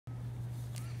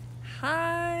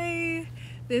Hi,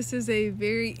 this is a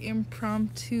very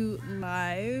impromptu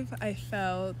live. I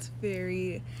felt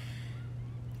very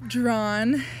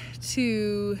drawn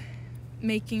to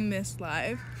making this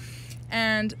live,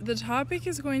 and the topic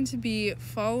is going to be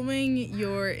following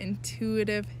your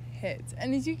intuitive hits.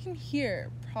 And as you can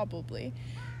hear, probably,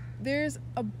 there's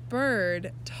a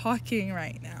bird talking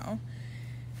right now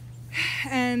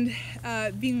and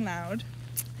being loud,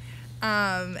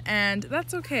 and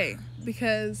that's okay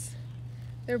because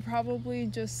they're probably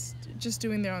just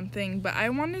doing their own thing. But I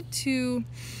wanted to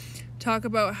talk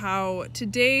about how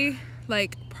today,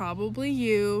 like probably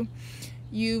you've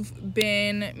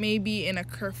been maybe in a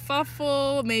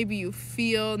kerfuffle, maybe you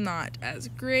feel not as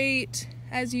great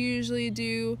as you usually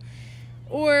do,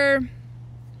 or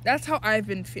that's how I've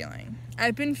been feeling.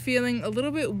 I've been feeling a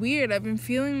little bit weird. I've been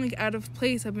feeling like out of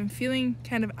place. I've been feeling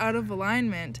kind of out of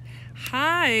alignment.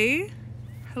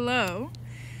 Hello.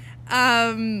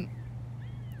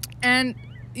 And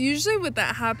usually what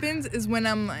that happens is when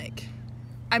I'm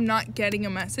not getting a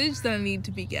message that I need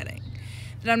to be getting,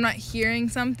 that I'm not hearing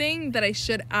something that I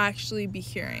should actually be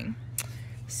hearing.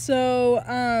 So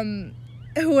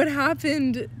what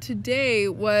happened today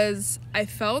was I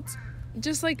felt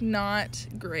just not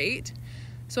great.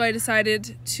 So I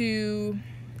decided to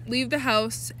leave the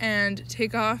house and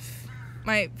take off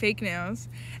my fake nails,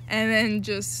 and then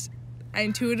I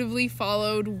intuitively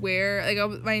followed where,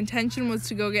 my intention was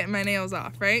to go get my nails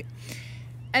off, right?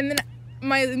 And then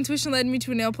my intuition led me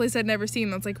to a nail place I'd never seen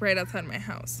that's right outside my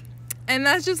house. And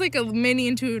that's just a mini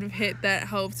intuitive hit that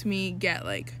helped me get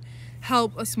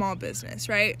help a small business,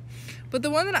 right? But the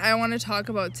one that I want to talk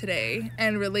about today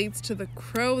and relates to the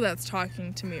crow that's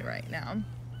talking to me right now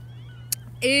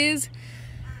is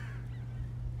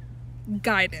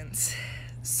guidance.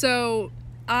 So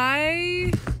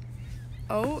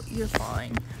you're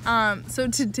falling. So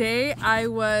today I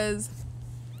was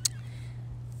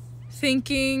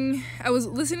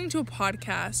listening to a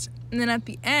podcast, and then at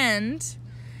the end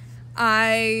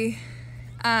my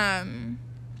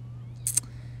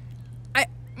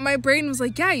brain was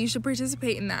like, yeah, you should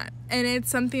participate in that. And it's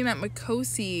something that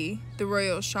Makosi, the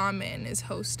royal shaman, is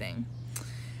hosting.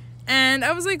 And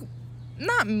I was like,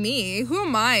 not me. Who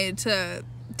am I to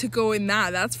go in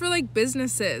that? That's for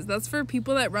businesses. That's for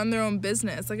people that run their own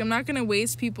business. I'm not going to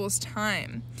waste people's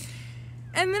time.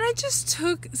 And then I just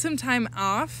took some time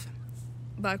off.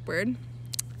 Blackbird.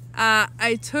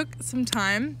 I took some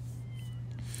time.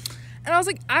 And I was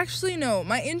like, actually, no,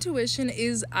 my intuition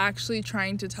is actually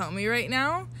trying to tell me right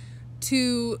now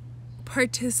to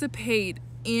participate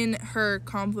in her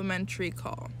complimentary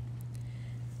call.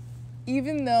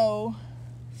 Even though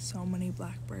so many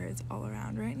blackbirds all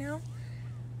around right now.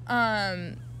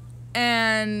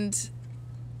 And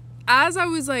as I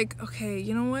was okay,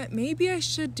 you know what? Maybe I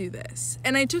should do this.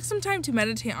 And I took some time to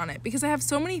meditate on it because I have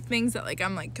so many things that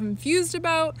I'm confused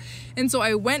about. And so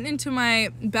I went into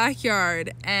my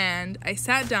backyard and I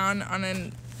sat down on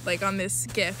on this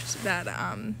gift that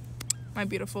my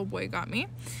beautiful boy got me.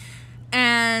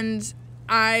 And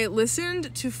I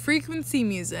listened to frequency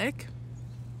music,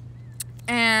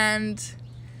 and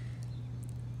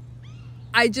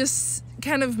I just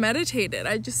kind of meditated.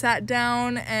 I just sat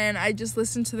down and I just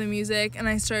listened to the music, and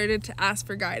I started to ask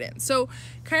for guidance. So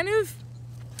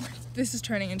this is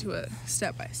turning into a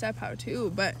step-by-step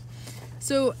how-to, but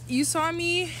so you saw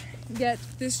me get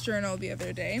this journal the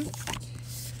other day.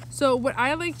 So what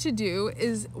I like to do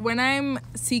is when I'm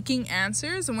seeking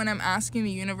answers and when I'm asking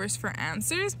the universe for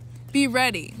answers, be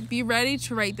ready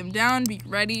to write them down, be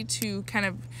ready to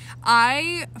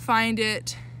I find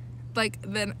it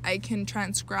then I can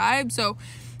transcribe. So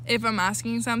if I'm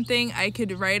asking something, I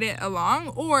could write it along,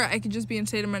 or I could just be in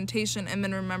state of meditation and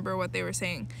then remember what they were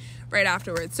saying right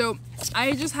afterwards. So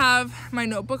I just have my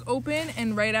notebook open,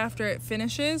 and right after it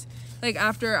finishes,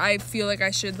 after I feel I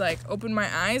should open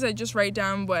my eyes, I just write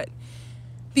down what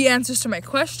the answers to my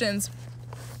questions,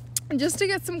 just to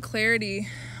get some clarity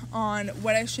on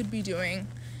what I should be doing,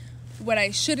 what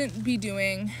I shouldn't be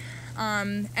doing,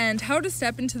 and how to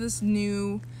step into this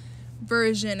new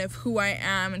version of who I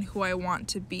am and who I want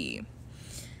to be.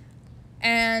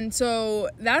 And so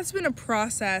that's been a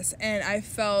process, and I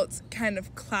felt kind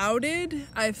of clouded.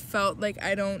 I felt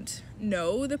I don't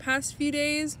know the past few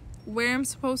days where I'm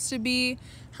supposed to be,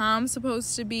 how I'm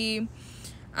supposed to be,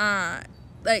 how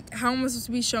am I supposed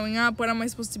to be showing up, what am I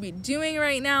supposed to be doing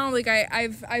right now.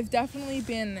 I've definitely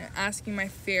been asking my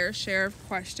fair share of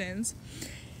questions.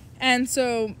 And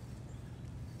so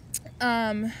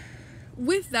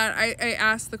with that, I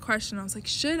asked the question. I was like,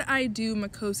 should I do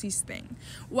Makosi's thing?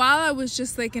 While I was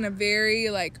just in a very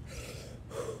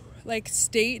like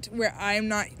state where I'm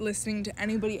not listening to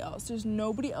anybody else. There's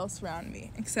nobody else around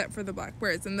me except for the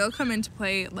blackbirds, and they'll come into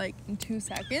play like in 2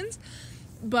 seconds.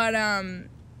 But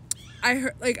I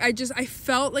heard, like, I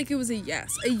felt like it was a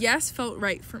yes. A yes felt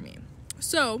right for me.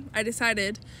 So I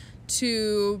decided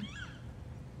to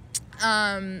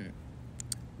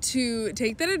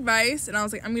take that advice, and I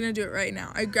was like, I'm gonna do it right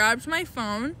now. I grabbed my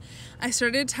phone, I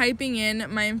started typing in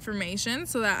my information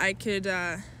so that I could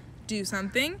do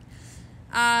something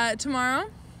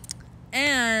tomorrow,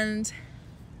 and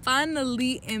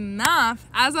funnily enough,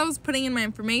 as I was putting in my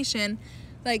information,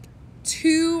 like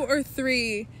 2 or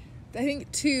 3, I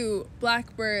think 2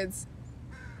 blackbirds,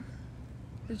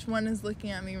 which one is looking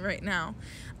at me right now,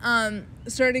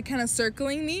 started kind of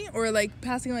circling me, or like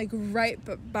passing like right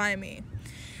by me.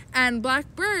 And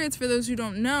blackbirds, for those who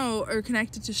don't know, are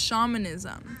connected to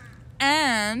shamanism,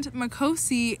 and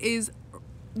Makosi is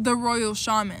the royal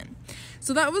shaman.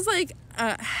 So that was like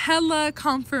a hella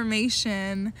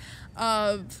confirmation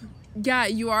of, yeah,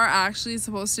 you are actually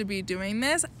supposed to be doing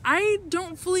this. I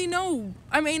don't fully know.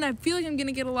 I mean, I feel like I'm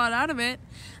gonna get a lot out of it.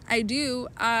 I do.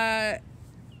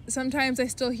 Sometimes I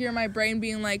still hear my brain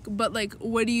being like, but like,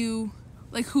 what do you,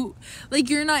 like, who, like,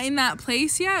 you're not in that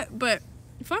place yet. But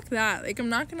fuck that. Like, I'm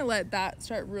not gonna let that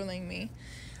start ruling me.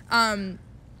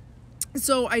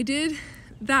 So I did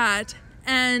that,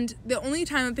 and the only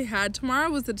time that they had tomorrow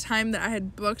was the time that I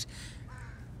had booked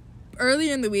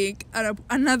earlier in the week at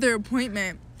another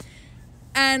appointment.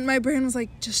 And my brain was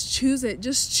like, just choose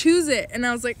it. And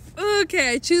I was like,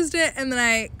 okay, I choosed it. And then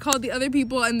I called the other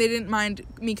people, and they didn't mind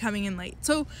me coming in late.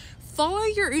 So follow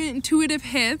your intuitive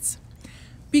hits,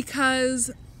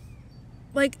 because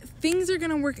like, things are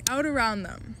gonna work out around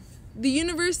them. The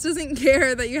universe doesn't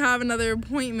care that you have another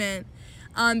appointment,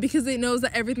 because it knows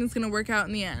that everything's gonna work out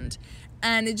in the end.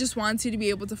 And it just wants you to be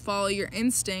able to follow your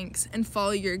instincts and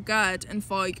follow your gut and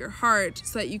follow your heart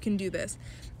so that you can do this.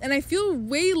 And I feel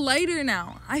way lighter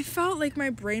now. I felt like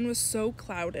my brain was so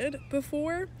clouded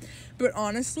before, but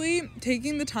honestly,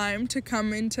 taking the time to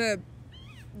come into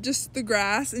just the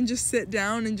grass and just sit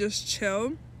down and just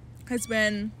chill has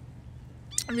been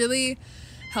really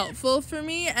helpful for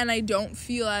me, and I don't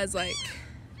feel as like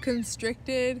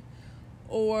constricted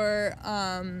or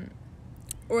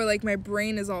like my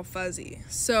brain is all fuzzy.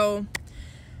 So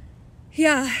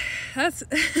yeah, that's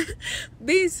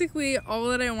basically all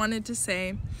that I wanted to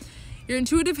say. Your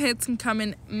intuitive hits can come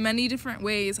in many different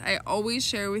ways. I always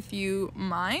share with you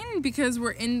mine, because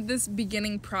we're in this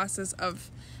beginning process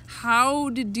of how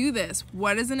to do this.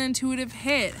 What is an intuitive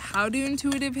hit? How do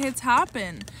intuitive hits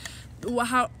happen?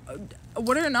 What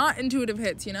are not intuitive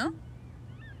hits, you know?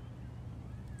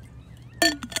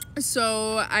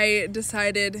 So I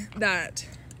decided that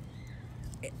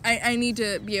I need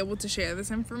to be able to share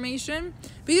this information,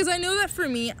 because I know that for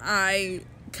me, I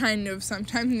kind of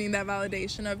sometimes need that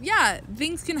validation of, yeah,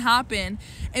 things can happen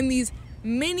in these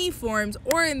mini forms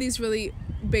or in these really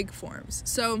big forms.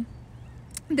 So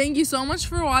thank you so much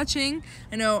for watching.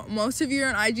 I know most of you are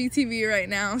on IGTV right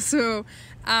now, so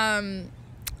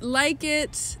like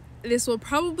it. This will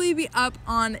probably be up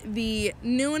on the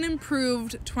new and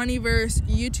improved 20verse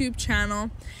YouTube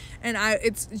channel, and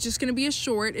it's just going to be a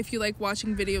short if you like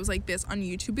watching videos like this on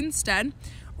YouTube instead,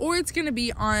 or it's going to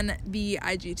be on the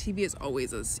IGTV as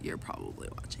always, as you're probably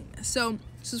watching this. So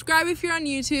subscribe if you're on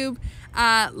YouTube,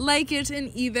 like it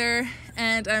in either,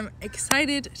 and I'm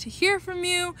excited to hear from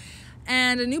you,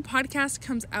 and a new podcast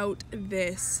comes out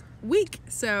this week,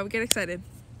 so get excited.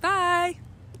 Bye!